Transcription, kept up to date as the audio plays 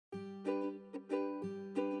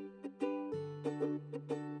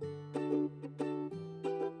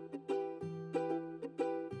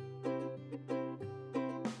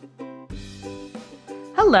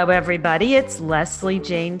Hello, everybody. It's Leslie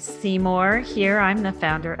Jane Seymour here. I'm the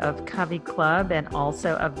founder of Covey Club and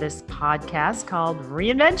also of this podcast called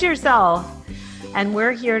Reinvent Yourself. And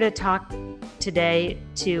we're here to talk today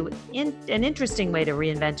to an interesting way to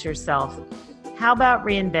reinvent yourself. How about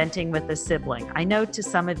reinventing with a sibling? I know to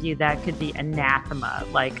some of you that could be anathema,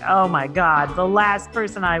 like, oh my God, the last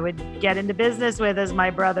person I would get into business with is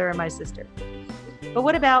my brother or my sister. But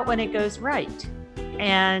what about when it goes right?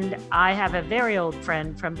 And I have a very old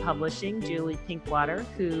friend from publishing, Julie Pinkwater,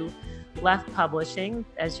 who left publishing.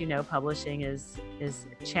 As you know, publishing is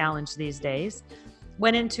a challenge these days.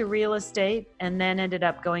 Went into real estate and then ended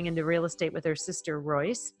up going into real estate with her sister,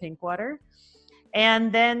 Royce Pinkwater.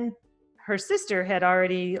 And then her sister had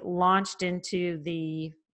already launched into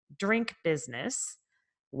the drink business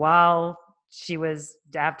while she was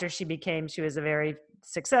a very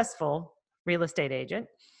successful real estate agent.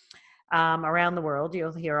 Around the world.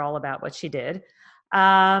 You'll hear all about what she did.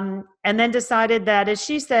 And then decided that, as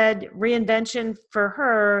she said, reinvention for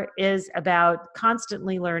her is about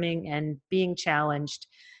constantly learning and being challenged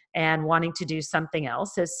and wanting to do something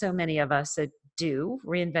else, as so many of us do.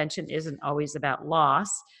 Reinvention isn't always about loss.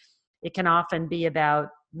 It can often be about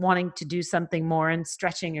wanting to do something more and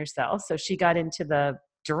stretching yourself. So she got into the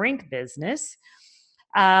drink business.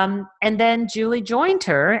 And then Julie joined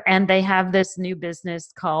her, and they have this new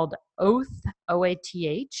business called Oath,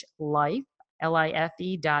 O-A-T-H, Life,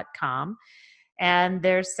 Life.com. And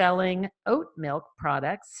they're selling oat milk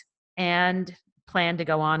products and plan to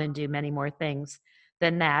go on and do many more things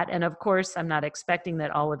than that. And of course, I'm not expecting that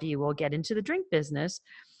all of you will get into the drink business.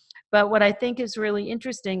 But what I think is really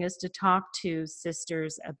interesting is to talk to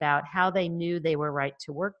sisters about how they knew they were right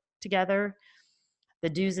to work together, the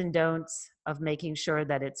do's and don'ts of making sure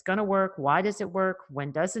that it's going to work. Why does it work?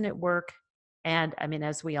 When doesn't it work? And I mean,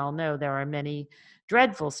 as we all know, there are many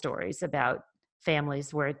dreadful stories about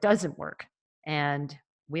families where it doesn't work. And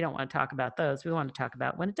we don't want to talk about those. We want to talk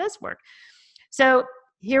about when it does work. So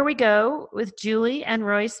here we go with Julie and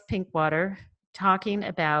Royce Pinkwater talking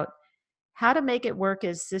about how to make it work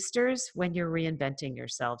as sisters when you're reinventing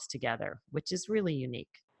yourselves together, which is really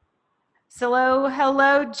unique. So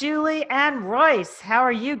hello, Julie and Royce. How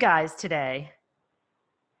are you guys today?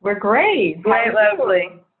 We're great. Great,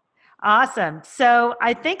 Leslie. Awesome. So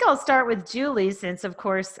I think I'll start with Julie, since of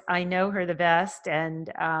course I know her the best. And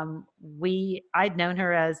I'd known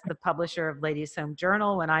her as the publisher of Ladies Home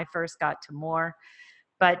Journal when I first got to More.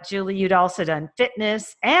 But Julie, you'd also done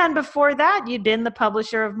fitness. And before that, you'd been the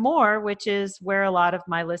publisher of More, which is where a lot of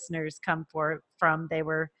my listeners come from. They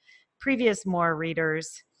were previous More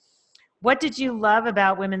readers. What did you love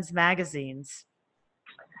about women's magazines?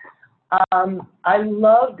 I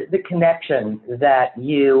loved the connection that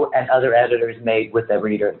you and other editors made with the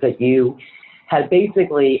reader, that you had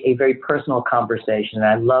basically a very personal conversation, and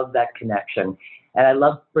I love that connection. And I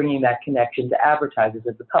love bringing that connection to advertisers.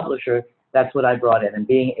 As a publisher, that's what I brought in, and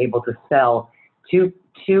being able to sell to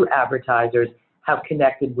advertisers how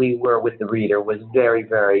connected we were with the reader was very,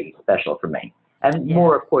 very special for me. And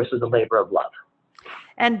More, of course, was a labor of love.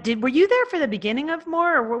 And were you there for the beginning of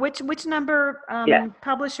More, or which number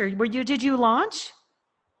publisher did you launch?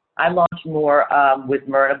 I launched More with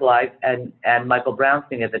Myrna Blythe and Michael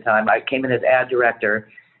Brownstein at the time. I came in as ad director,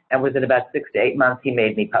 and within about 6 to 8 months, he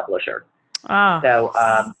made me publisher. Oh. So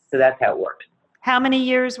that's how it worked. How many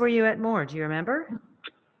years were you at More? Do you remember?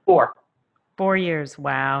 4. 4 years.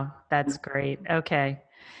 Wow, that's great. Okay.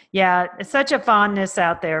 Yeah, it's such a fondness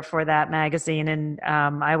out there for that magazine. And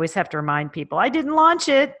I always have to remind people, I didn't launch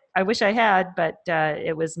it. I wish I had, but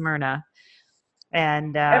it was Myrna.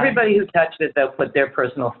 And everybody who touched it, though, put their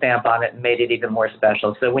personal stamp on it and made it even more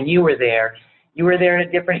special. So when you were there in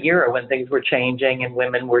a different era when things were changing and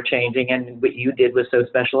women were changing, and what you did was so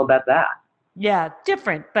special about that. Yeah,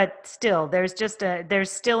 different, but still, there's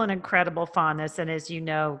still an incredible fondness. And as you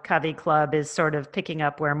know, Covey Club is sort of picking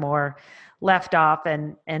up where More left off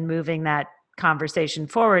and moving that conversation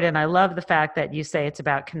forward. And I love the fact that you say it's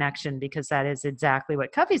about connection, because that is exactly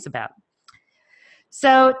what Covey's about.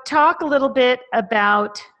 So talk a little bit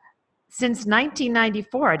about, since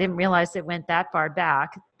 1994, I didn't realize it went that far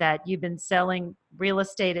back, that you've been selling real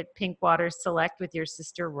estate at Pinkwater Select with your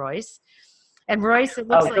sister Royce. And Royce, it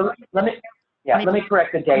looks like... Let me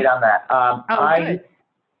correct the date on that.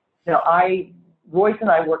 Good. Royce and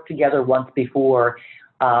I worked together once before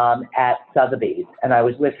at Sotheby's, and I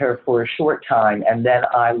was with her for a short time, and then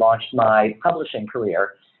I launched my publishing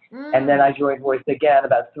career. And then I joined Royce again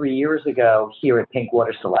about 3 years ago here at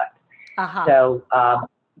Pinkwater Select. Uh-huh. So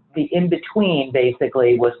the in-between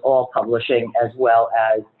basically was all publishing, as well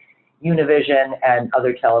as Univision and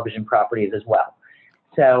other television properties as well.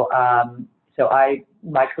 So I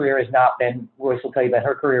my career has not been, Royce will tell you about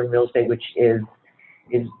her career in real estate, which is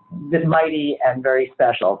mighty and very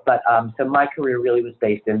special. But so my career really was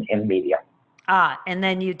based in media. And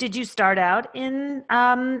then did you start out in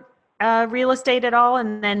real estate at all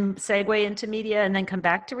and then segue into media and then come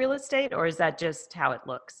back to real estate, or is that just how it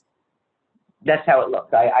looks? That's how it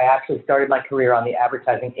looks. I actually started my career on the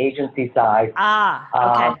advertising agency side.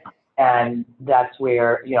 Okay. And that's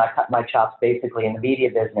where, I cut my chops basically in the media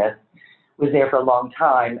business, was there for a long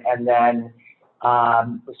time, and then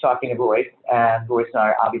was talking to Royce, and Royce and I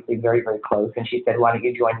are obviously very, very close, and she said, why don't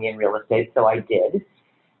you join me in real estate? So I did.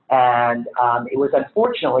 And it was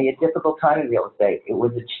unfortunately a difficult time in real estate. It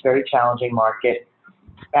was a very challenging market.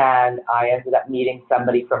 And I ended up meeting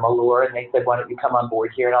somebody from Allure, and they said, why don't you come on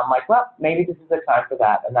board here? And I'm like, well, maybe this is the time for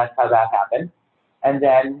that. And that's how that happened. And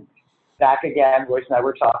then back again, Royce and I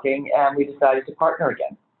were talking, and we decided to partner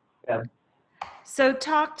again. So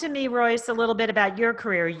talk to me, Royce, a little bit about your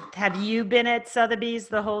career. Have you been at Sotheby's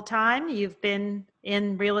the whole time? You've been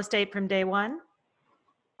in real estate from day one?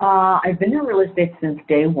 I've been in real estate since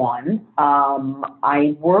day one.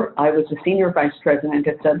 I was a senior vice president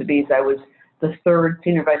at Sotheby's. I was the third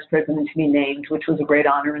senior vice president to be named, which was a great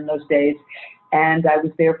honor in those days. And I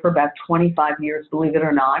was there for about 25 years, believe it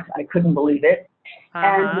or not. I couldn't believe it.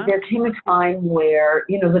 And there came a time where,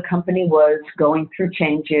 the company was going through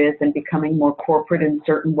changes and becoming more corporate in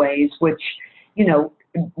certain ways, which,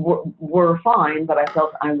 were fine, but I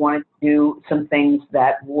felt I wanted to do some things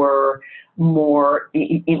that were more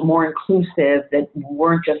inclusive, that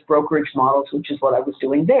weren't just brokerage models, which is what I was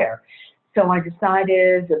doing there. So I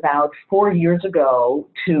decided about 4 years ago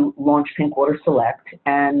to launch Pinkwater Select,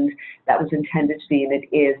 and that was intended to be, and it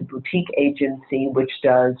is, a boutique agency which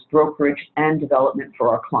does brokerage and development for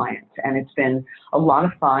our clients. And it's been a lot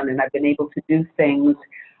of fun, and I've been able to do things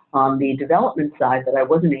on the development side that I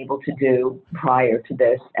wasn't able to do prior to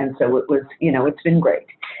this. And so it was, it's been great.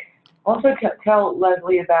 Also, tell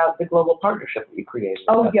Leslie about the global partnership that you created.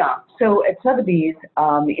 Oh, yeah. So at Sotheby's,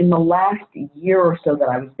 in the last year or so that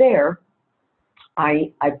I was there,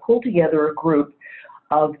 I pulled together a group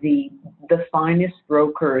of the finest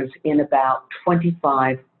brokers in about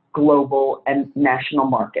 25 global and national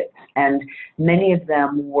markets. And many of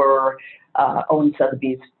them were owned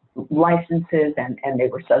Sotheby's licenses, and they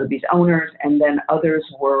were Sotheby's owners, and then others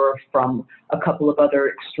were from a couple of other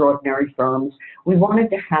extraordinary firms. We wanted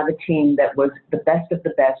to have a team that was the best of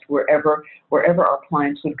the best. Wherever our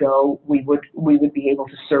clients would go, we would be able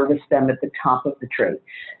to service them at the top of the tree.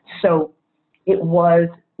 So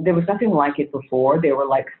there was nothing like it before. There were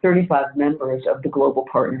like 35 members of the global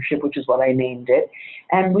partnership, which is what I named it.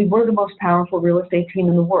 And we were the most powerful real estate team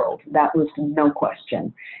in the world. That was no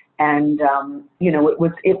question. And,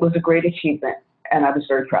 it was a great achievement, and I was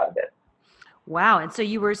very proud of it. Wow. And so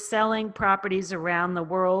you were selling properties around the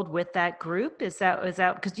world with that group? Is that,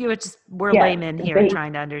 because we're laymen here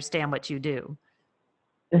trying to understand what you do.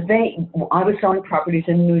 I was selling properties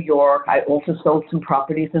in New York. I also sold some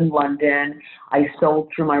properties in London. I sold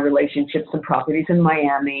through my relationships some properties in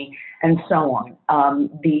Miami, and so on.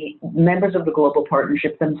 The members of the global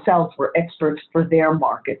partnership themselves were experts for their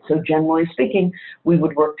market. So generally speaking, we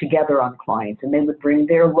would work together on clients, and they would bring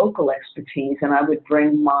their local expertise, and I would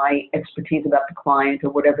bring my expertise about the client, or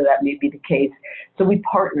whatever that may be the case. So we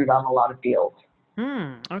partnered on a lot of deals.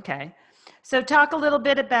 Okay. So talk a little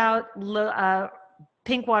bit about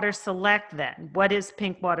Pinkwater Select then. What is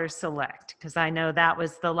Pinkwater Select? Because I know that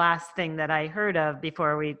was the last thing that I heard of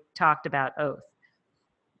before we talked about Oath.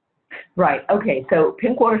 Right. Okay. So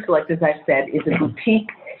Pinkwater Select, as I said, is a boutique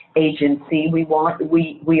agency.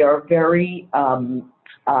 We are very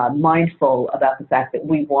mindful about the fact that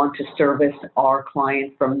we want to service our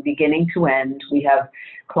client from beginning to end. We have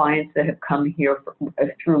clients that have come here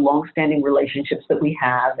through longstanding relationships that we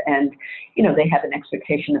have, and they have an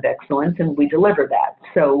expectation of excellence, and we deliver that.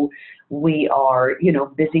 So we are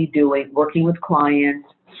busy working with clients,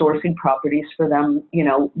 sourcing properties for them,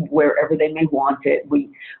 wherever they may want it.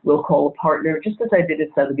 We'll call a partner, just as I did at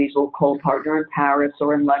Sotheby's. We'll call a partner in Paris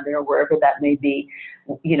or in London or wherever that may be,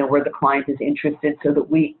 where the client is interested, so that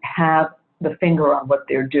we have the finger on what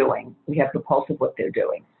they're doing. We have the pulse of what they're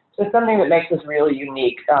doing. So it's something that makes us really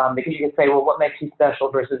unique, because you can say, well, what makes you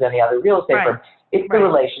special versus any other real estate firm? It's the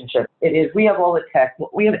relationship. It is. We have all the tech.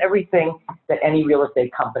 We have everything that any real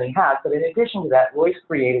estate company has. But in addition to that, Royce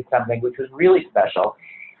created something which was really special.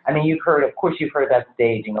 I mean, you've heard about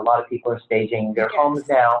staging. A lot of people are staging their homes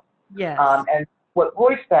now. Yes. And what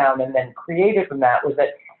Royce found and then created from that was that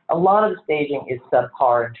a lot of the staging is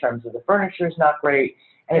subpar in terms of the furniture is not great,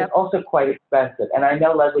 and it's also quite expensive. And I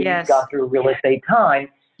know, Leslie, you've gone through real estate time.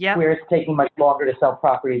 Yep. where it's taking much longer to sell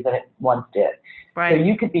properties than it once did. Right. So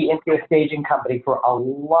you could be into a staging company for a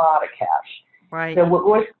lot of cash. Right. So what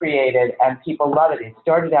Royce created, and people love it, it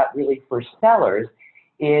started out really for sellers,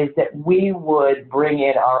 is that we would bring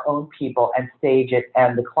in our own people and stage it,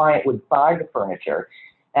 and the client would buy the furniture.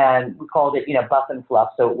 And we called it, buff and fluff.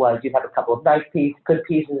 So it was, you'd have a couple of nice pieces, good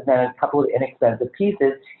pieces, and then a couple of inexpensive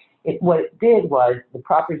pieces. What it did was the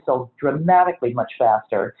property sold dramatically much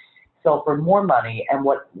faster, sold for more money, and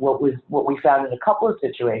what we found in a couple of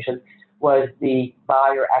situations was the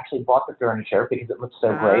buyer actually bought the furniture because it looked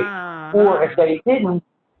so great, or if they didn't,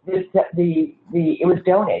 it was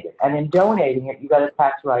donated, and in donating it, you got a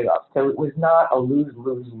tax write-off. So it was not a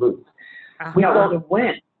lose-lose-lose. We sold a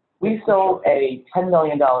win. We sold a $10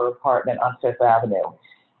 million apartment on Fifth Avenue,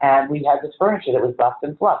 and we had this furniture that was buff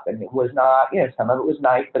and fluff, and it was not, some of it was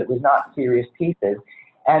nice, but it was not serious pieces.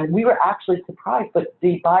 And we were actually surprised, but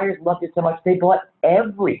the buyers loved it so much, they bought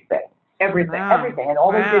everything. And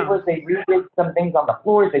all they did was they redid some things on the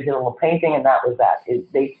floors, they did a little painting, and that was that.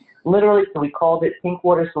 They literally, so we called it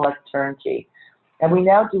Pinkwater Select Turnkey. And we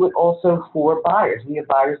now do it also for buyers. We have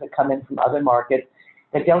buyers that come in from other markets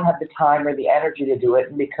that don't have the time or the energy to do it,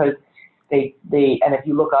 and because and if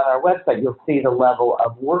you look on our website, you'll see the level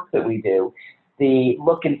of work that we do. The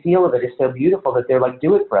look and feel of it is so beautiful that they're like,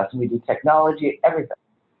 do it for us, and we do technology, everything.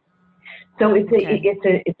 So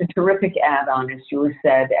it's a terrific add-on, as Julie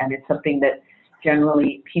said, and it's something that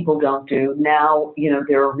generally people don't do. Now,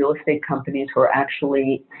 there are real estate companies who are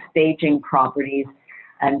actually staging properties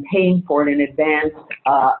and paying for it in advance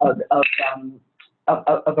of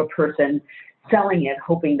a person selling it,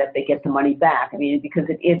 hoping that they get the money back. I mean, because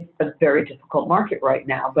it is a very difficult market right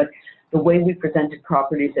now, but the way we presented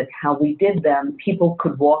properties and how we did them, people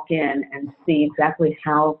could walk in and see exactly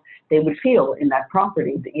how they would feel in that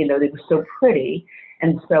property. They were so pretty.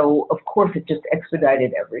 And so, of course, it just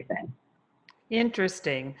expedited everything.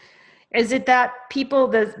 Interesting. Is it that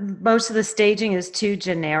most of the staging is too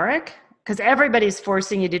generic? Because everybody's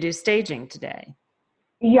forcing you to do staging today.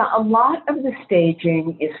 Yeah, a lot of the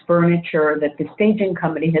staging is furniture that the staging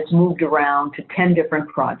company has moved around to 10 different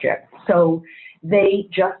projects. So they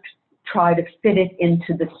just try to fit it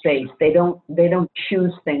into the space. They don't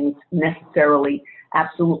choose things necessarily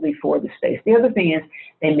absolutely for the space. The other thing is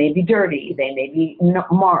they may be dirty, they may be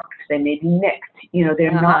marked, they may be nicked.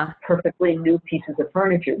 They're not perfectly new pieces of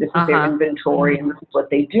furniture. This is their inventory, and this is what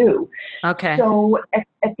they do. Okay. So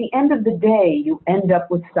at the end of the day, you end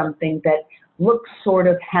up with something that looks sort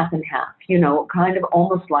of half and half, kind of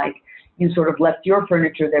almost like you sort of left your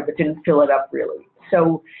furniture there but didn't fill it up really.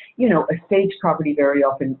 So, a staged property very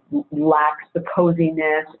often lacks the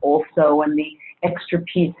coziness also and the extra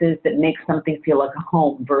pieces that make something feel like a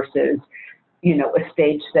home versus, a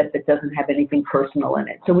stage set that doesn't have anything personal in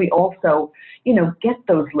it. So we also, get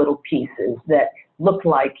those little pieces that look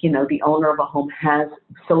like, the owner of a home has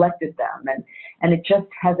selected them. And it just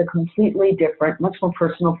has a completely different, much more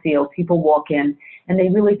personal feel. People walk in and they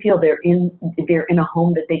really feel they're in a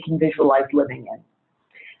home that they can visualize living in.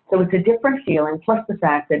 So it's a different feeling, plus the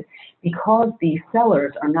fact that because the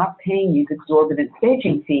sellers are not paying these exorbitant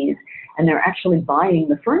staging fees and they're actually buying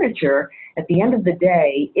the furniture, at the end of the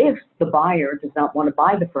day, if the buyer does not want to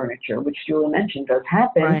buy the furniture, which Julie mentioned does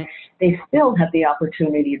happen, they still have the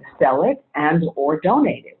opportunity to sell it and or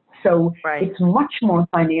donate it. So it's much more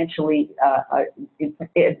financially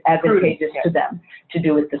advantageous to them to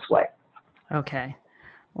do it this way. Okay.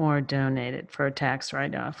 Or donate it for a tax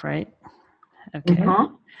write-off, right? Okay.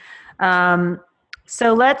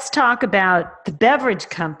 So let's talk about the beverage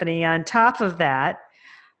company on top of that.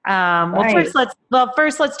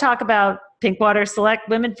 First let's talk about Pinkwater Select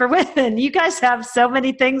Women for Women. You guys have so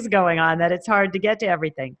many things going on that it's hard to get to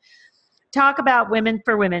everything. Talk about Women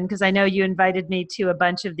for Women, because I know you invited me to a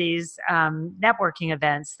bunch of these networking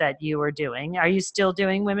events that you were doing. Are you still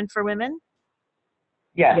doing Women for Women?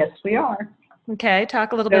 Yes. Yes, we are. Okay,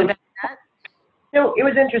 talk a little bit about that. So it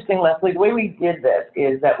was interesting, Leslie. The way we did this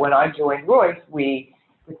is that when I joined Royce, we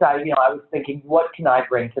decided, I was thinking, what can I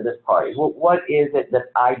bring to this party? What is it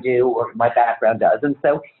that I do or my background does? And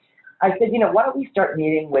so I said, why don't we start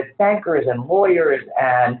meeting with bankers and lawyers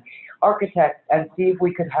and architects and see if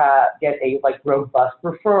we could get a robust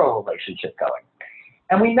referral relationship going.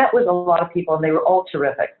 And we met with a lot of people and they were all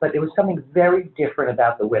terrific, but there was something very different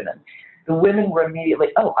about the women. The women were immediately,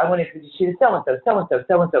 oh, I want to introduce you to so-and-so, so-and-so,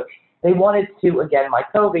 so-and-so. They wanted to, again,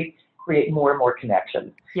 like Kobe, create more and more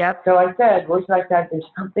connections. Yep. So I said, Royce and I said, there's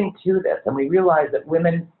something to this. And we realized that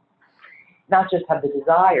women not just have the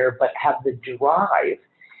desire, but have the drive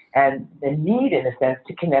and the need, in a sense,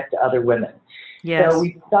 to connect to other women. Yes. So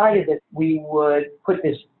we decided that we would put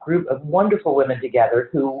this group of wonderful women together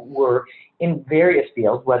who were in various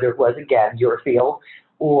fields, whether it was, again, your field,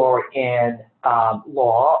 or in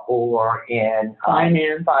law, or in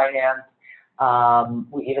finance.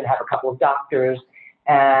 We even have a couple of doctors.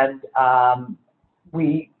 And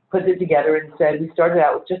we put it together and said, we started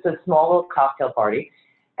out with just a small little cocktail party.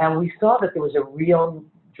 And we saw that there was a real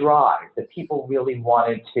drive, that people really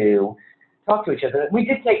wanted to talk to each other. We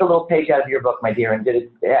did take a little page out of your book, my dear, and did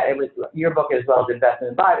it. It was your book as well as Investment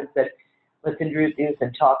and Vibe, and said, let's introduce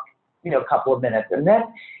and talk, a couple of minutes. And then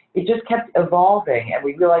it just kept evolving, and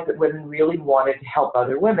we realized that women really wanted to help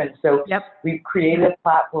other women. So we created a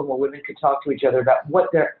platform where women could talk to each other about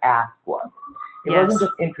what their ask was. It wasn't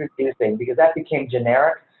just introducing, because that became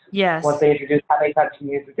generic. Yes. Once they introduced, how many times can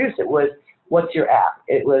you introduce? It was, what's your ask?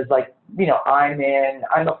 It was like,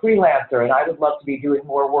 I'm a freelancer and I would love to be doing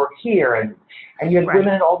more work here. And you had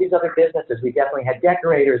women in all these other businesses. We definitely had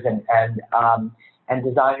decorators and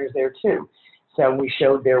designers there too. So we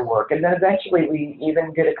showed their work. And then eventually we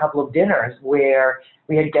even did a couple of dinners where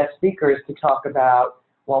we had guest speakers to talk about,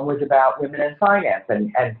 one was about women in finance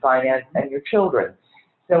and finance and your children.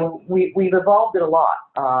 So we've evolved it a lot.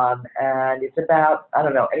 And it's about,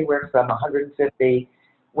 anywhere from 150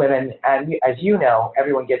 women, and as you know,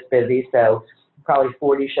 everyone gets busy, so probably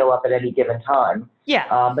 40 show up at any given time.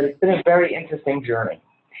 Yeah. But it's been a very interesting journey.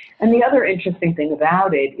 And the other interesting thing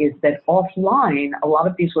about it is that offline, a lot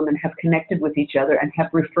of these women have connected with each other and have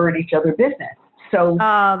referred each other business. So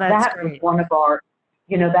that was one of our,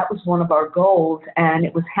 that was one of our goals, and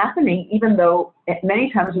it was happening even though many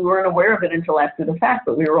times we weren't aware of it until after the fact,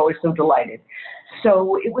 but we were always so delighted.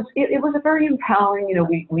 So it was a very empowering,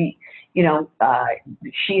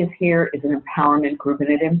 She Is Here is an empowerment group, and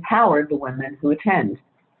it empowered the women who attend.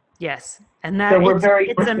 Yes. And that, so we're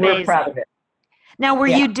amazing. We're proud of it. Now, were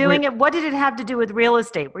you doing it? What did it have to do with real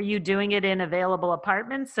estate? Were you doing it in available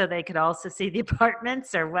apartments so they could also see the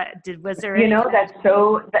apartments, or what? Was there? That's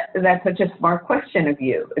such a smart question of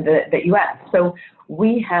you that you asked. So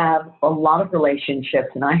we have a lot of relationships,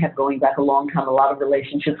 and I have, going back a long time, a lot of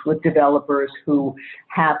relationships with developers who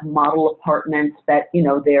have model apartments that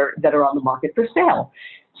that are on the market for sale.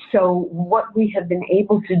 So what we have been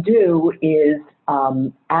able to do is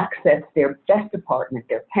access their best apartment,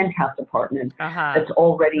 their penthouse apartment that's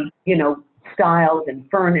already, styled and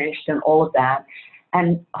furnished and all of that,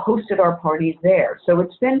 and hosted our parties there. So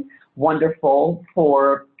it's been wonderful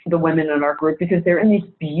for the women in our group because they're in these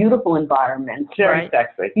beautiful environments. Very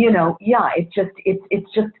sexy.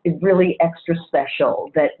 It's really extra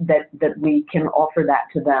special that we can offer that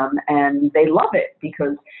to them, and they love it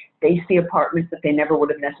because they see apartments that they never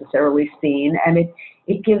would have necessarily seen, and it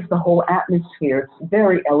gives the whole atmosphere. It's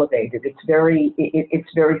very elevated. It's very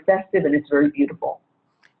festive, and it's very beautiful.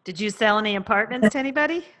 Did you sell any apartments to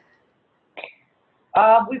anybody?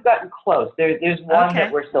 We've gotten close. There's one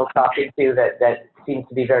that we're still talking to that seems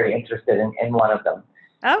to be very interested in one of them.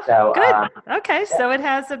 Oh, so, good. Okay, so it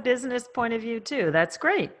has a business point of view too. That's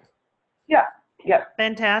great. Yeah. Yeah.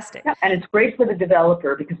 Fantastic. Yeah, and it's great for the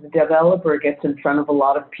developer because the developer gets in front of a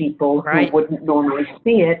lot of people who wouldn't normally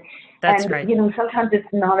see it. That's right. Sometimes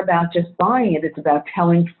it's not about just buying it. It's about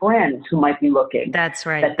telling friends who might be looking. That's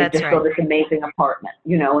right. That they just saw this amazing apartment,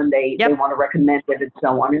 and they want to recommend it and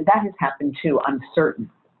so on. And that has happened too, I'm certain.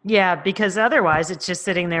 Yeah, because otherwise it's just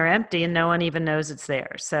sitting there empty and no one even knows it's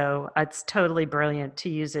there. So it's totally brilliant to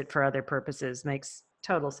use it for other purposes. Makes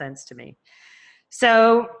total sense to me.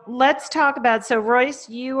 So let's talk about, Royce,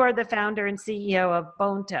 you are the founder and CEO of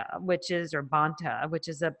Bonta, which is a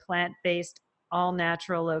plant-based,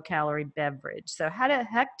 all-natural, low-calorie beverage. So how the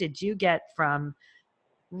heck did you get from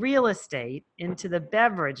real estate into the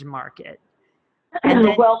beverage market? And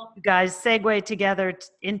then you guys segue together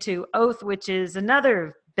into Oath, which is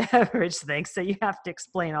another beverage thing. So you have to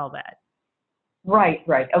explain all that. Right.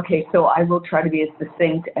 Okay, so I will try to be as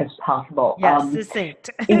succinct as possible. Yes, succinct.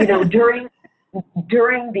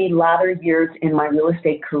 During the latter years in my real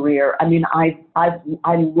estate career, I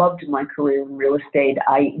loved my career in real estate.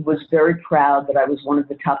 I was very proud that I was one of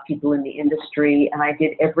the top people in the industry, and I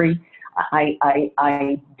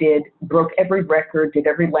broke every record, did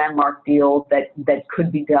every landmark deal that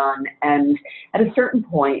could be done. And at a certain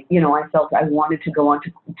point, I felt I wanted to go on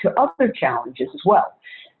to other challenges as well.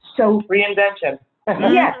 So reinvention.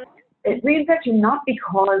 Yes. Reinvention, not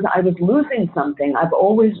because I was losing something. I've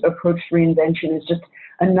always approached reinvention as just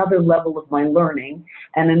another level of my learning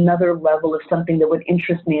and another level of something that would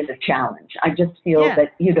interest me as a challenge. I just feel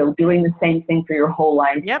that, doing the same thing for your whole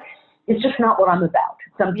life is just not what I'm about.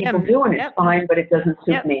 Some people do, and it's fine, but it doesn't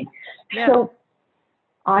suit me. So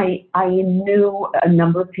I knew a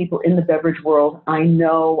number of people in the beverage world. I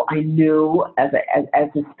knew, as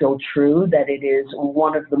is still true, that it is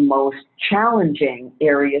one of the most challenging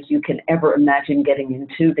areas you can ever imagine getting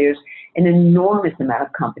into. There's an enormous amount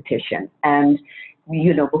of competition. And,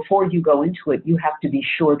 before you go into it, you have to be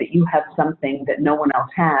sure that you have something that no one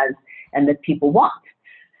else has and that people want.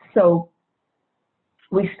 So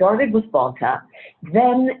we started with Bonta.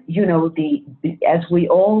 Then, as we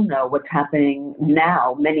all know what's happening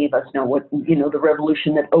now, many of us know the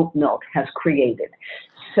revolution that oat milk has created.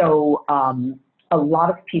 So a lot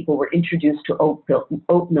of people were introduced to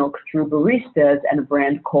oat milk through baristas and a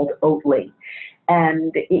brand called Oatly.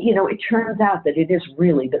 And, it turns out that it is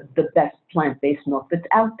really the best plant-based milk that's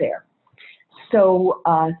out there. So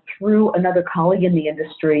through another colleague in the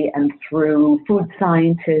industry and through food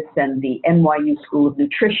scientists and the NYU School of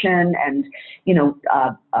Nutrition and,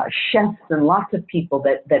 chefs and lots of people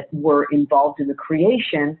that were involved in the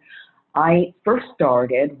creation, I first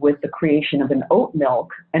started with the creation of an oat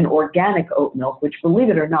milk, an organic oat milk, which, believe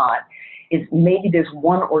it or not, is maybe there's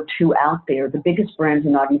one or two out there. The biggest brands are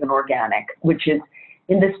not even organic, which is,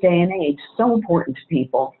 in this day and age, so important to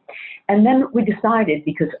people. And then we decided,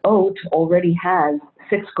 because oat already has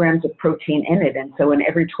 6 grams of protein in it, and so in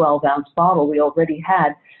every 12-ounce bottle, we already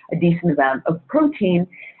had a decent amount of protein,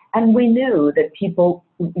 and we knew that people,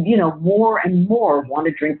 more and more want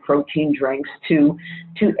to drink protein drinks to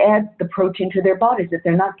add the protein to their bodies that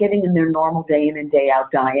they're not getting in their normal day in and day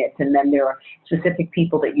out diets. And then there are specific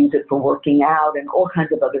people that use it for working out and all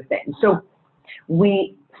kinds of other things. So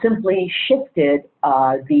we simply shifted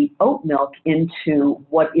the oat milk into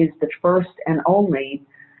what is the first and only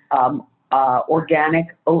organic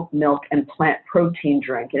oat milk and plant protein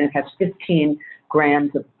drink. And it has 15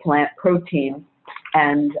 grams of plant protein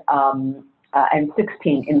and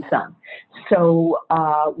 16 in some. So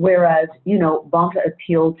whereas, Bonta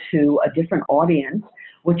appealed to a different audience,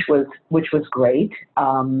 which was great,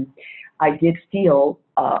 I did feel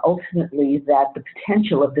ultimately that the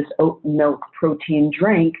potential of this oat milk protein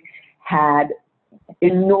drink had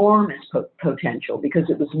enormous potential because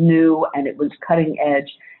it was new and it was cutting edge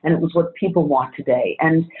and it was what people want today.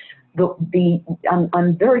 And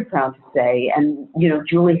I'm very proud to say, and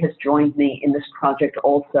Julie has joined me in this project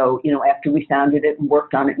also. After we founded it and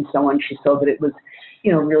worked on it and so on, she saw that it was,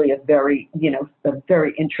 really a very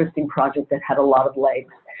interesting project that had a lot of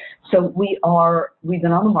legs. So we've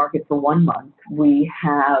been on the market for 1 month. We're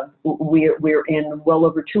in well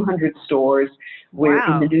over 200 stores. We're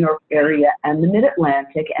Wow. in the New York area and the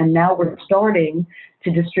Mid-Atlantic, and now we're starting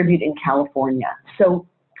to distribute in California. So.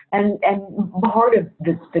 And part of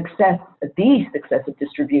the success of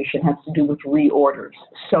distribution has to do with reorders.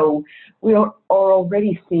 So we are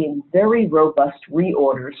already seeing very robust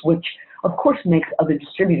reorders, which of course makes other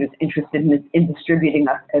distributors interested in distributing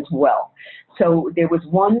us as well. So there was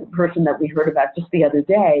one person that we heard about just the other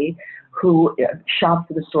day who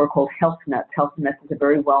shops at a store called Health Nuts. Health Nuts is a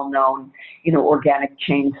very well-known, organic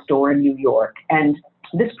chain store in New York. And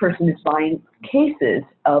this person is buying cases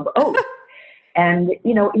of oats. And, it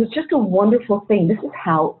was just a wonderful thing. This is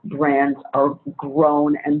how brands are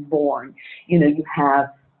grown and born. You have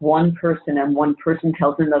one person and one person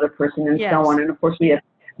tells another person and Yes. so on. And of course, we have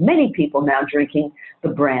many people now drinking the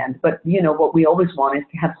brand. But, what we always want is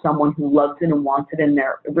to have someone who loves it and wants it in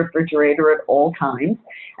their refrigerator at all times.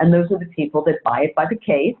 And those are the people that buy it by the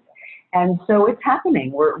case. And so it's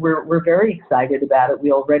happening. We're very excited about it.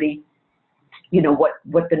 We already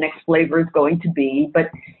what the next flavor is going to be. But,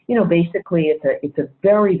 basically it's a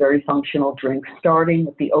very, very functional drink, starting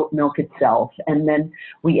with the oat milk itself. And then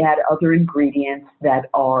we add other ingredients that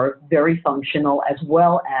are very functional as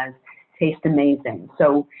well as taste amazing.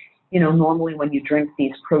 So, normally when you drink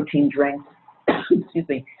these protein drinks, excuse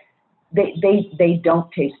me, they don't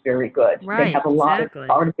taste very good. Right, They have a lot exactly. of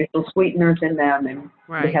artificial sweeteners in them, and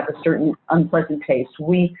Right. they have a certain unpleasant taste.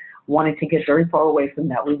 We wanted to get very far away from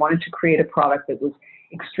that. We wanted to create a product that was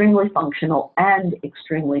extremely functional and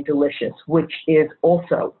extremely delicious, which is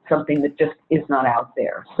also something that just is not out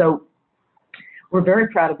there. So we're very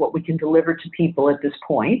proud of what we can deliver to people at this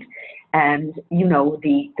point. And,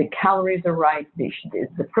 the calories are right,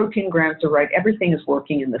 the protein grams are right, everything is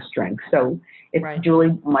working in this drink. So Right.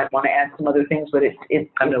 Julie might want to add some other things, but I'm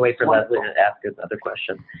going to wait for Leslie to ask another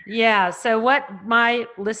question. Yeah. So what my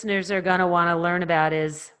listeners are going to want to learn about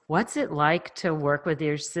is, what's it like to work with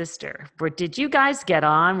your sister? Did you guys get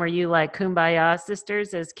on? Were you like kumbaya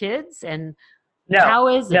sisters as kids? And No. how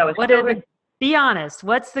is it? No, Be honest.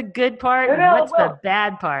 What's the good part and what's the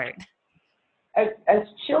bad part? As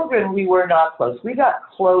children, we were not close. We got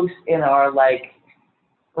close in our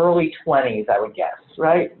early 20s, I would guess,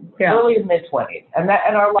 right? Yeah. Early to mid 20s. And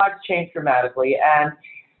our lives changed dramatically. And,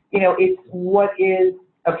 it's what is,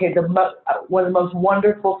 okay, one of the most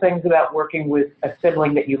wonderful things about working with a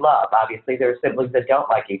sibling that you love, obviously there are siblings that don't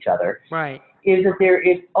like each other, Right. is that there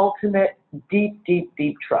is ultimate, deep, deep,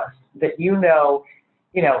 deep trust that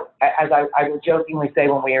as I will jokingly say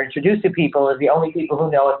when we are introduced to people, is the only people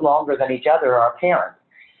who know us longer than each other are our parents.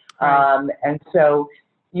 Right. And so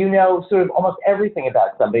sort of almost everything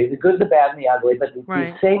about somebody, the good, the bad, and the ugly, but at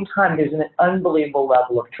the same time, there's an unbelievable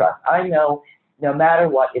level of trust. I know no matter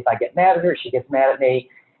what, if I get mad at her, she gets mad at me,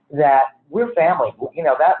 that we're family.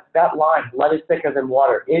 That line, blood is thicker than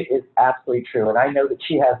water, it is absolutely true. And I know that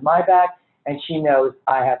she has my back, and she knows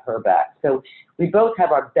I have her back. So we both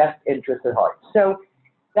have our best interests at heart. So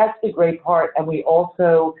that's the great part. And we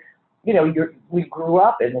also, we grew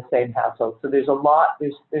up in the same household. So there's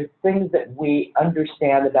there's things that we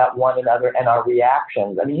understand about one another and our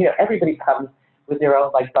reactions. I mean, everybody comes with their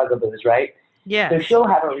own bugaboos, right? Yes. So she'll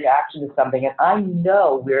have a reaction to something, and I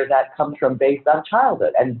know where that comes from based on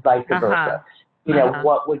childhood and vice versa.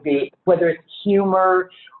 What would be, whether it's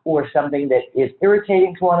humor or something that is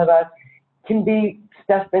irritating to one of us, can be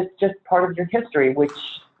stuff that's just part of your history, which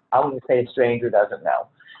I wouldn't say a stranger doesn't know.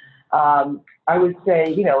 I would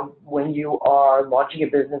say, when you are launching a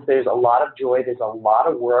business, there's a lot of joy, there's a lot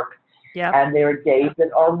of work, and there are days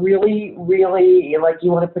that are really, really like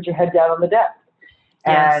you want to put your head down on the desk.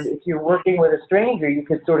 Yes. And if you're working with a stranger, you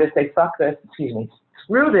could sort of say, fuck this,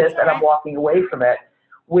 screw this, and I'm walking away from it.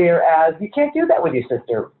 Whereas you can't do that with your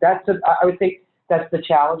sister. I would say that's the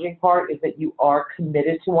challenging part, is that you are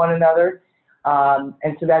committed to one another.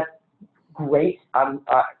 And so that's great. On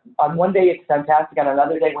one day it's fantastic. On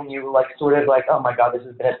another day when you're oh my God, this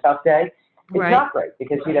has been a tough day, it's not great,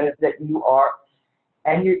 because that you are,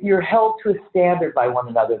 and you're held to a standard by one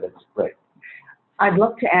another that's great. I'd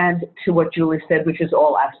love to add to what Julie said, which is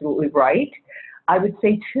all absolutely right. I would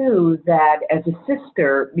say too that as a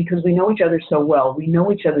sister, because we know each other so well, we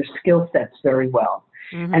know each other's skill sets very well.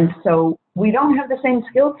 Mm-hmm. And so we don't have the same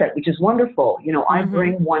skill set, which is wonderful. I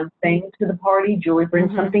bring one thing to the party, Julie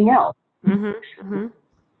brings something else.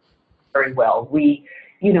 Very well. We,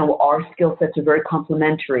 our skill sets are very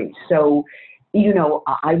complementary. So,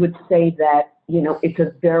 I would say that, it's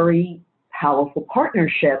a very powerful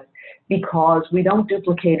partnership, because we don't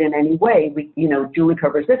duplicate in any way. We, Julie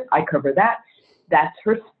covers this, I cover that. That's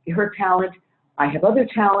her talent. I have other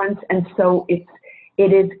talents. And so it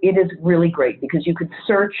is really great, because you could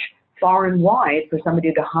search far and wide for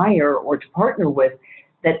somebody to hire or to partner with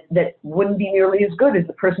that wouldn't be nearly as good as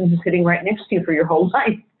the person who's sitting right next to you for your whole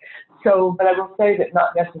life. So, but I will say that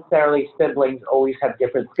not necessarily siblings always have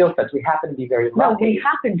different skill sets. We happen to be very lucky. No, we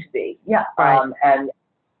happen to be, yeah. And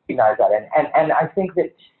recognize that. And I think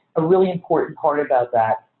that a really important part about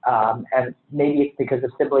that, and maybe it's because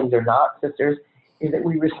of siblings or not sisters, is that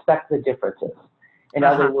we respect the differences. In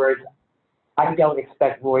other words, I don't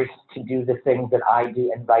expect Royce to do the things that I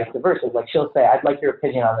do, and vice versa. Like, she'll say, I'd like your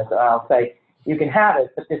opinion on this, and I'll say, you can have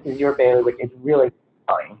it, but this is your bailiwick, it's really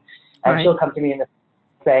fine. And she'll come to me and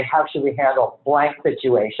say, how should we handle blank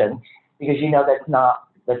situation? Because that's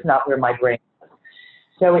not where my brain is.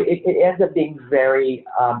 So it ends up being very,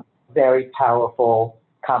 very powerful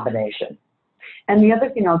combination. And the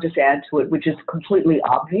other thing I'll just add to it, which is completely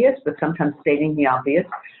obvious, but sometimes stating the obvious,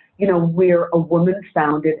 we're a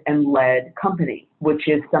woman-founded and led company, which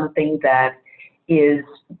is something that is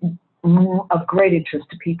of great interest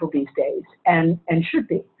to people these days, and should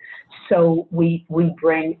be. So we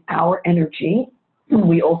bring our energy.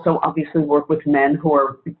 We also obviously work with men who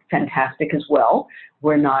are fantastic as well.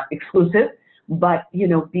 We're not exclusive. But,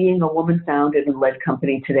 being a woman-founded and led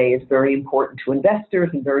company today is very important to investors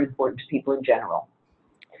and very important to people in general.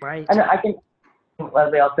 Right. And I think,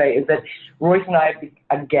 Leslie, I'll say, is that Royce and I,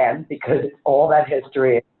 again, because it's all that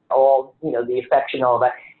history, all, the affection, all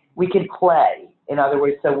that, we can play. In other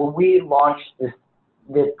words, so when we launched this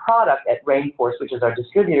product at Rainforest, which is our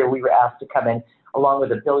distributor, we were asked to come in along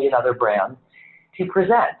with a billion other brands to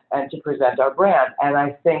present our brand. And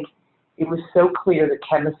I think it was so clear the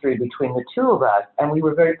chemistry between the two of us, and we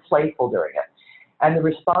were very playful during it. And the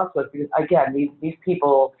response was, because again, these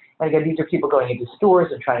people, and again, these are people going into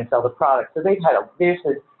stores and trying to sell the product. So they've had this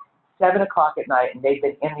is 7 o'clock at night, and they've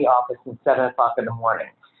been in the office since 7 o'clock in the morning.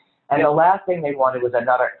 And the last thing they wanted was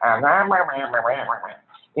another,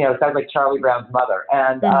 it sounds like Charlie Brown's mother.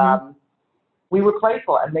 And we were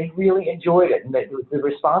playful, and they really enjoyed it. And the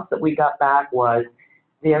response that we got back was,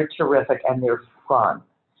 they're terrific and they're fun.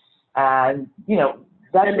 And,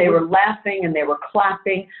 And they were laughing and they were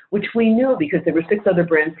clapping, which we knew because there were 6 other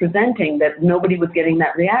brands presenting that nobody was getting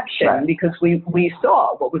that reaction because we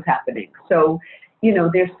saw what was happening. So,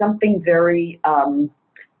 there's something very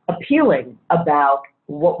appealing about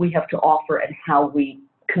what we have to offer and how we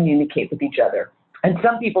communicate with each other. And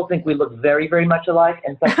some people think we look very, very much alike,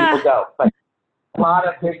 and some people don't. But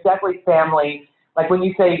there's definitely family. Like when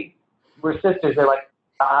you say we're sisters, they're like,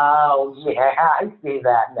 oh, yeah, I see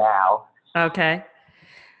that now. Okay.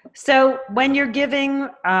 So when you're giving,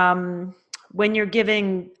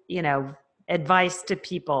 advice to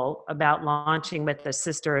people about launching with a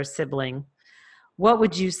sister or sibling, what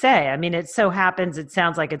would you say? I mean, it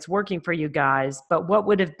sounds like it's working for you guys, but what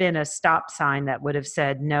would have been a stop sign that would have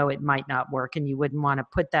said, no, it might not work, and you wouldn't want to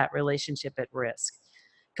put that relationship at risk?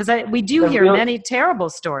 Because we do hear many terrible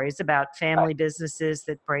stories about family businesses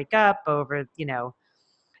that break up over,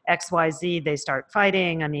 XYZ, they start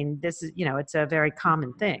fighting. I mean, this is, it's a very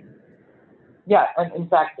common thing. Yeah, and in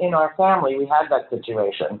fact, in our family, we had that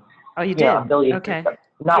situation. Oh, you did? Okay.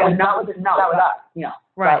 Not with us. Yeah.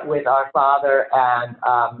 Right. But with our father and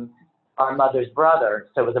our mother's brother.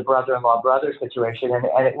 So it was a brother-in-law brother situation, and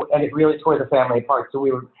it really tore the family apart. So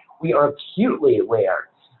we are acutely aware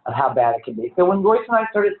of how bad it can be. So when Royce and I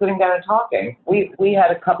started sitting down and talking, we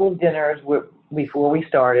had a couple of dinners before we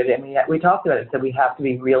started, and we talked about it. So we have to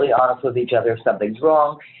be really honest with each other if something's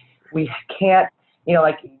wrong. We can't,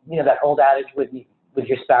 that old adage with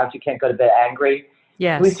your spouse, you can't go to bed angry.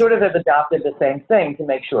 Yes. We sort of have adopted the same thing to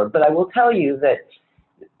make sure. But I will tell you that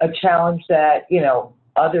a challenge that,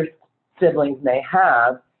 other siblings may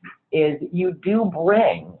have is you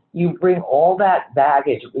bring all that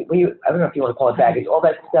baggage. I don't know if you want to call it baggage, all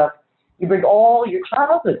that stuff. You bring all your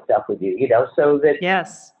childhood stuff with you, so that.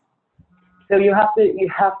 Yes. So you have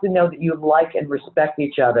to know that you like and respect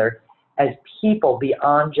each other as people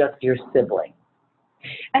beyond just your sibling.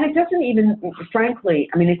 And it doesn't even, frankly,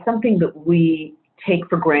 I mean, it's something that we take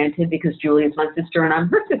for granted because Julie is my sister and I'm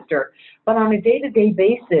her sister. But on a day-to-day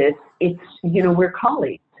basis, it's, we're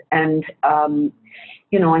colleagues. And,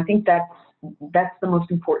 I think that's the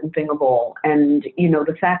most important thing of all. And,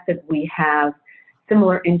 the fact that we have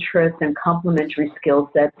similar interests and complementary skill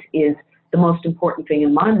sets is the most important thing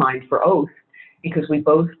in my mind for Oath, because we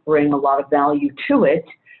both bring a lot of value to it,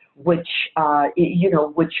 which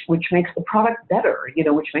makes the product better,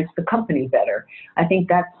 which makes the company better. I think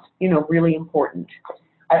that's, really important.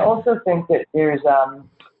 I also think that there's,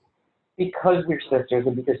 because we're sisters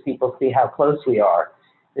and because people see how close we are,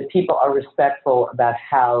 that people are respectful about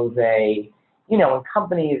how they, when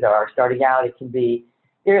companies are starting out, it can be,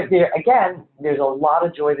 again, there's a lot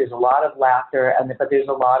of joy, there's a lot of laughter, but there's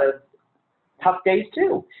a lot of tough days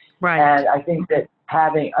too. Right. And I think that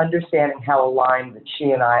understanding how aligned that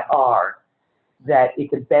she and I are, that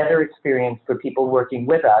it's a better experience for people working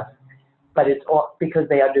with us, but it's all because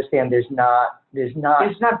they understand there's not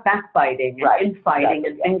backbiting and infighting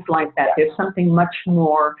and things like that. There's something much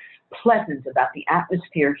more pleasant about the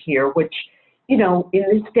atmosphere here, which, in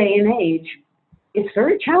this day and age, it's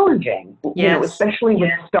very challenging, especially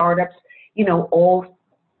with startups, all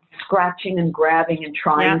scratching and grabbing and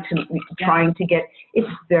trying to get, it's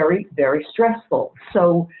very, very stressful.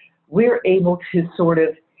 So we're able to sort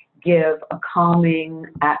of give a calming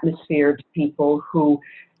atmosphere to people who,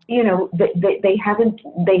 they haven't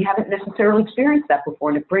necessarily experienced that before,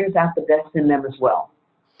 and it brings out the best in them as well.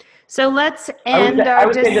 So let's end I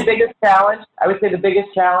would say the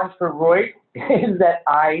biggest challenge for Royce is that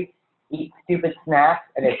I eat stupid snacks,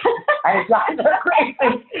 and it's not crazy.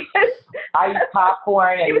 I eat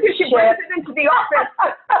popcorn and chips. She brings it into the office.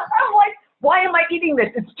 I'm like, why am I eating this?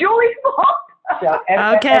 It's Julie's fault. So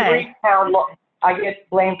every pound I get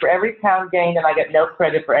blamed for every pound gained, and I get no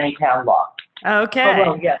credit for any pound lost. Okay.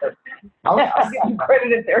 Oh, well, yeah. I'll get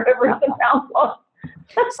credited there every pound lost.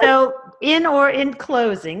 So in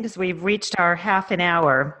closing, because we've reached our half an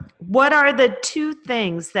hour, what are the 2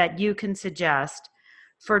 things that you can suggest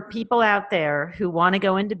for people out there who want to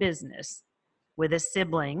go into business with a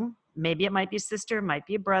sibling? Maybe it might be a sister, might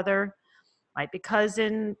be a brother, might be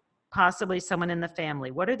cousin, possibly someone in the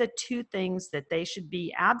family. What are the 2 things that they should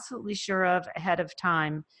be absolutely sure of ahead of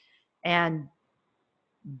time and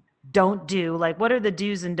don't do? Like, what are the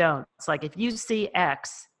do's and don'ts? Like, if you see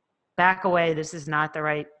X, back away. This is not the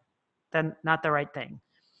right thing.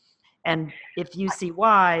 And if you see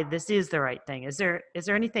Y, this is the right thing. Is there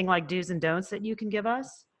anything like do's and don'ts that you can give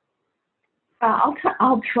us?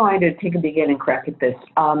 I'll try to take a beginning crack at this.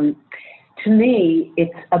 To me,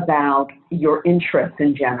 it's about your interests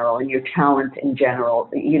in general and your talents in general.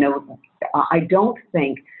 I don't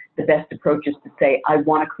think the best approach is to say, I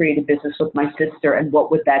want to create a business with my sister, and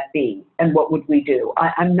what would that be? And what would we do?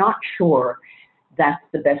 I'm not sure that's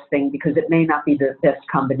the best thing, because it may not be the best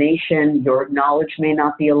combination. Your knowledge may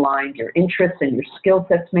not be aligned. Your interests and your skill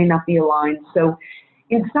sets may not be aligned. So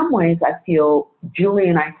in some ways, I feel Julie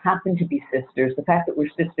and I happen to be sisters. The fact that we're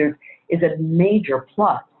sisters is a major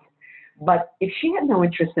plus. But if she had no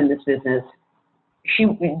interest in this business,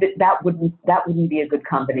 that wouldn't be a good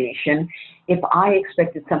combination. If I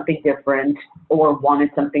expected something different or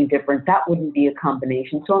wanted something different, that wouldn't be a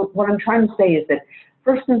combination. So what I'm trying to say is that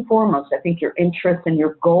first and foremost, I think your interests and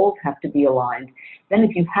your goals have to be aligned. Then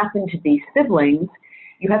if you happen to be siblings,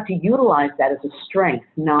 you have to utilize that as a strength,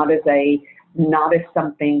 not as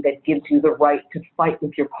something that gives you the right to fight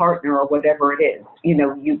with your partner or whatever it is. You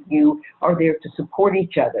know, you are there to support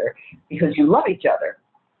each other because you love each other.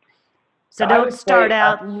 So don't start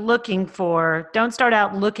out looking for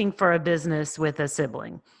a business with a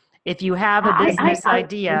sibling. If you have a business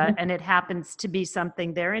idea and it happens to be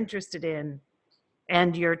something they're interested in,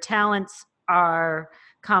 and your talents are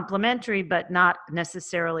complementary but not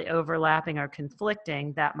necessarily overlapping or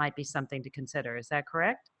conflicting, that might be something to consider. Is that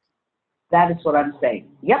correct? That is what I'm saying.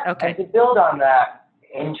 Yep. Okay. And to build on that,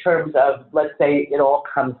 in terms of, let's say it all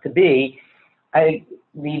comes to be,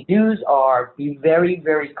 the do's are be very,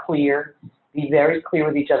 very clear. Be very clear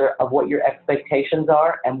with each other of what your expectations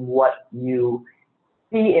are and what you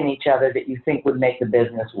see in each other that you think would make the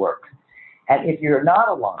business work. And if you're not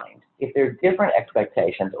aligned, if there are different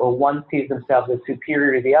expectations or one sees themselves as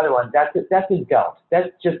superior to the other one, that's a don't. That's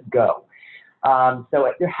just go.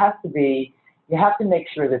 So there has to be, you have to make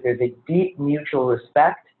sure that there's a deep mutual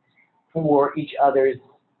respect for each other's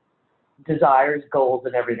desires, goals,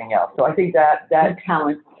 and everything else. So I think that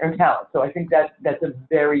talent. So I think that's a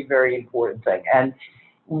very, very important thing. And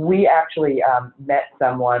we actually met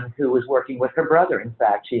someone who was working with her brother. In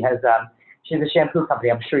fact, she has a shampoo company.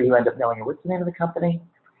 I'm sure you end up knowing her. What's the name of the company?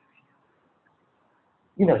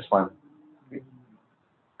 You know, it's fun.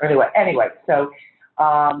 Anyway, so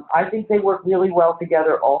I think they work really well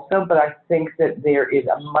together also, but I think that there is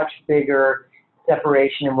a much bigger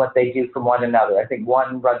separation in what they do from one another. I think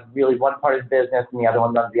one runs really one part of the business and the other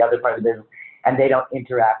one runs the other part of the business, and they don't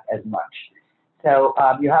interact as much. So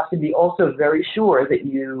you have to be also very sure that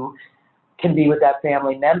you can be with that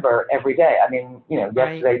family member every day. I mean, you know,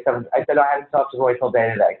 yesterday I said I hadn't talked to Royce all day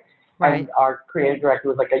today. Right. And our creative director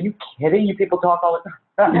was like, "Are you kidding? You people talk all the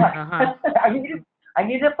time." Uh-huh. I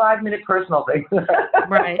need a 5-minute personal thing.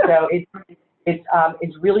 Right. So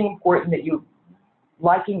it's really important that you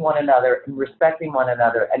liking one another and respecting one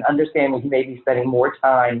another and understanding that you may be spending more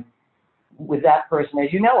time with that person,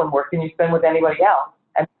 as you know, in work than you spend with anybody else.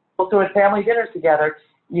 And also at family dinners together,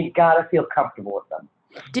 you gotta feel comfortable with them.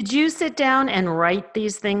 Did you sit down and write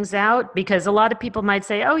these things out? Because a lot of people might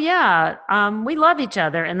say, oh yeah, we love each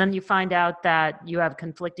other. And then you find out that you have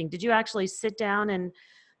conflicting. Did you actually sit down and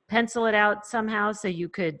pencil it out somehow so you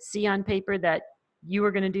could see on paper that you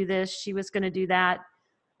were going to do this, she was going to do that?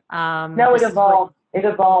 No, it evolved. It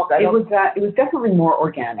evolved. It was definitely more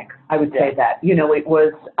organic. I would say that. You know, it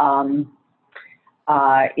was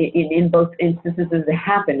in both instances as it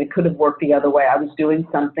happened. It could have worked the other way. I was doing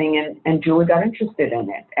something and Julie got interested in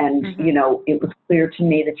it, and you know, it was clear to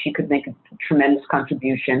me that she could make a tremendous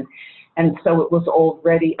contribution, and so it was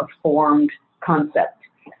already a formed concept.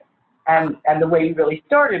 And the way we really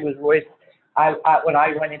started was Royce. When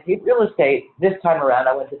I went into real estate this time around,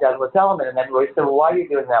 I went to Douglas Elliman, and then Royce said, well, why are you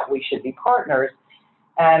doing that? We should be partners.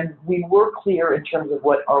 And we were clear in terms of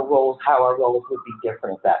what our roles, how our roles would be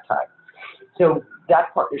different at that time. So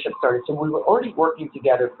that partnership started. So we were already working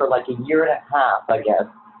together for like a year and a half, I guess.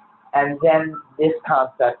 And then this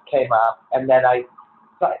concept came up, and then I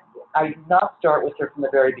did not start with her from the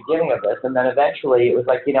very beginning of this. And then eventually it was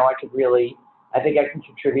like, you know, I think I can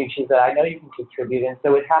contribute. She said, I know you can contribute. And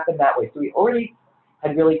so it happened that way. So we already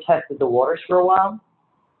had really tested the waters for a while.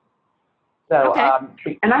 So,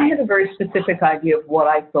 okay. And I had a very specific idea of what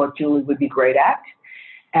I thought Julie would be great at.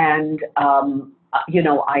 And, you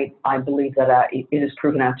know, I believe that it has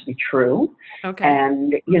proven out to be true. Okay.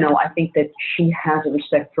 And, you know, I think that she has a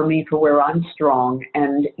respect for me for where I'm strong.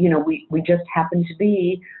 And, you know, we just happen to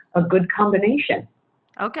be a good combination.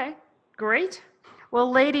 Okay, great.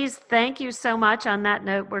 Well, ladies, thank you so much. On that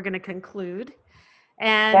note, we're going to conclude.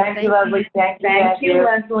 And thank you, Leslie. Thank you,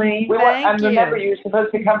 Leslie. And remember, you're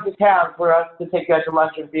supposed to come to town for us to take you out to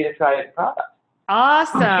lunch and for you to try the product.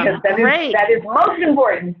 Awesome. Yes, Great. That is most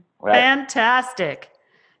important. Right. Fantastic.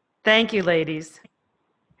 Thank you, ladies.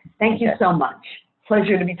 Thank you so much.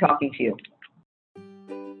 Pleasure to be talking to you.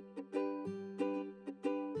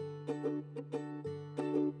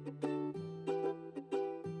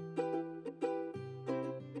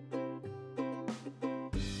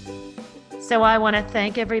 So I want to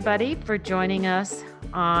thank everybody for joining us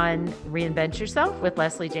on Reinvent Yourself with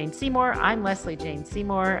Leslie Jane Seymour. I'm Leslie Jane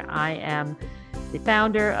Seymour. I am the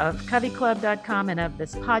founder of CoveyClub.com and of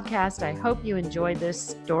this podcast. I hope you enjoyed this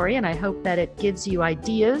story, and I hope that it gives you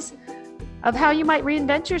ideas of how you might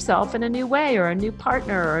reinvent yourself in a new way, or a new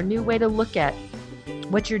partner, or a new way to look at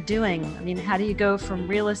what you're doing. I mean, how do you go from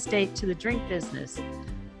real estate to the drink business?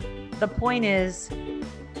 The point is,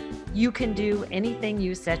 you can do anything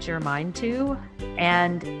you set your mind to,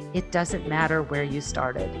 and it doesn't matter where you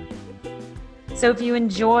started. So if you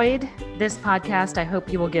enjoyed this podcast, I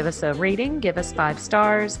hope you will give us a rating, give us 5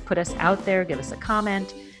 stars, put us out there, give us a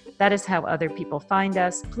comment. That is how other people find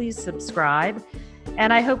us. Please subscribe.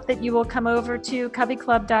 And I hope that you will come over to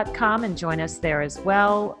CoveyClub.com and join us there as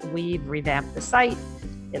well. We've revamped the site.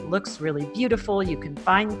 It looks really beautiful. You can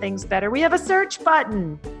find things better. We have a search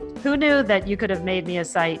button. Who knew that you could have made me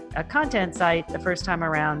a content site the first time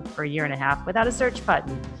around for a year and a half without a search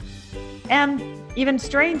button? And even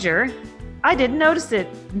stranger, I didn't notice it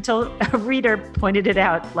until a reader pointed it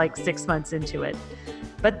out like 6 months into it.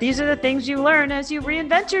 But these are the things you learn as you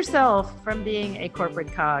reinvent yourself from being a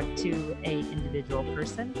corporate cog to an individual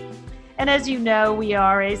person. And as you know, we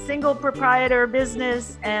are a single proprietor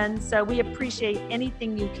business, and so we appreciate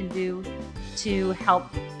anything you can do to help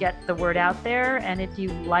get the word out there. And if you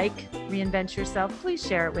like Reinvent Yourself, please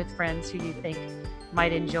share it with friends who you think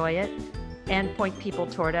might enjoy it, and point people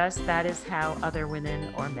toward us. That is how other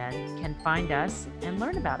women or men can find us and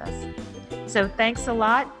learn about us. So thanks a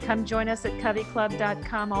lot. Come join us at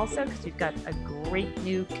CoveyClub.com also, because we've got a great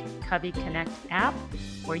new Covey Connect app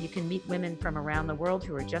where you can meet women from around the world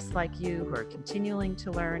who are just like you, who are continuing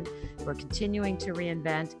to learn, who are continuing to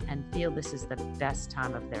reinvent, and feel this is the best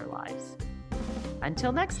time of their lives.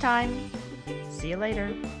 Until next time, see you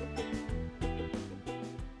later.